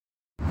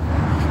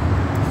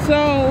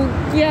So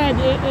yeah,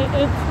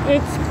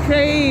 it's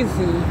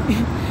crazy.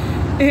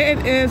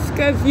 It is,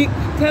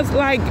 cause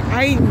like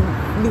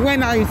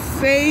when I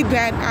say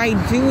that I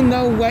do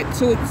know what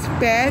to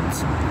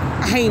expect,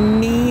 I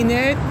mean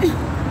it.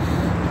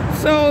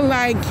 So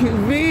like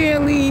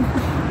really,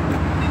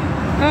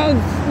 oh,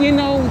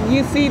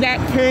 you see that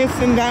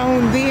person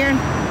down there,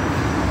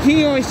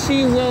 he or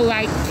she will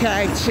like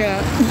catch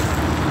up.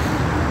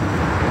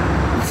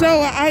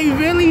 So I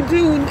really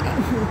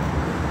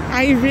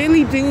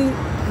do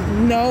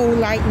know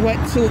like what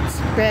to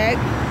expect.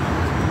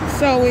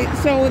 So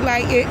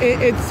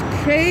it's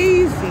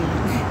crazy,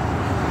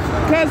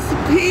 because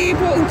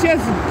people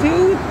just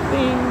do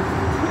things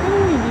to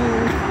you.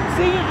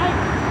 See,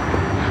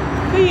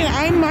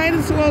 I might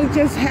as well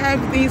just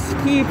have these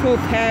people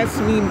pass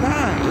me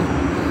by.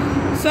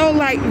 So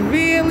like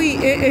really,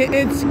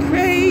 it's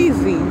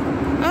crazy.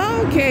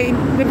 Okay,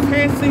 the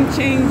person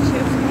changed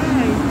his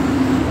mind.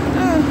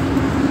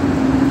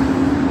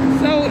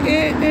 So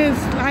it is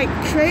like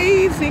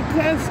crazy,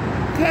 cause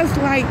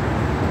like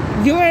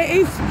you're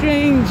a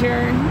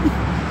stranger,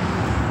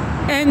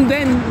 and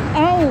then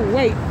oh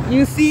wait,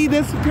 you see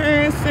this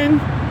person,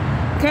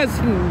 cause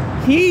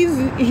he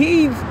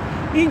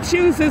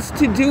chooses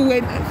to do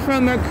it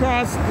from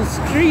across the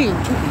street.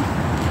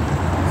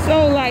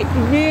 So like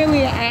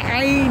really,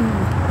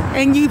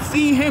 and you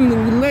see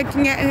him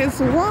looking at his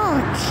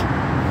watch.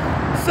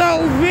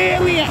 So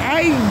really,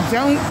 I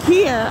don't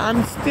care.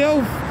 I'm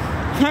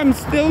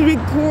still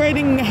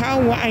recording how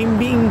I'm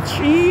being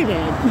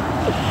treated.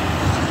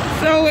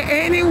 So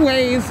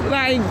anyways,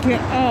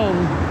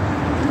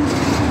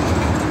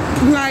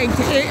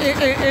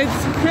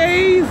 it's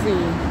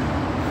crazy.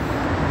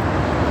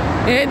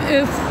 It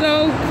is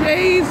so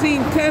crazy,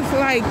 because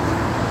like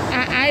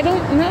I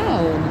don't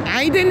know.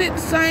 I didn't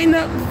sign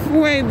up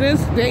for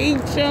this. They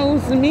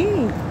chose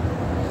me.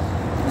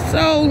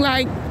 So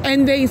like,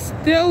 and they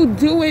still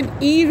do it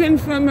even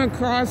from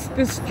across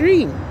the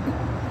street.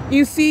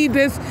 You see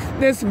this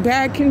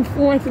back and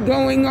forth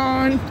going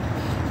on.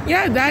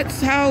 Yeah,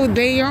 that's how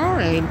they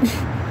are.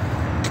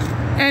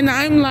 And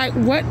I'm like,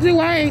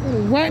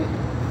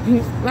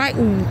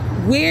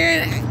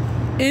 where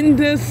in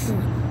this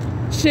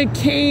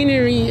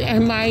chicanery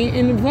am I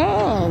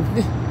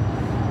involved?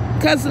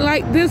 Because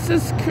like this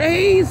is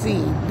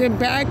crazy, the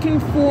back and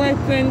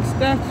forth and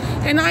stuff.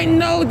 And I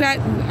know that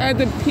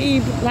other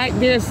people, like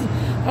there's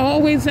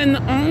always an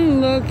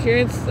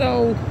onlooker,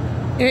 so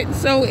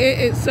it's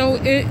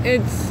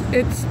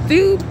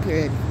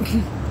stupid.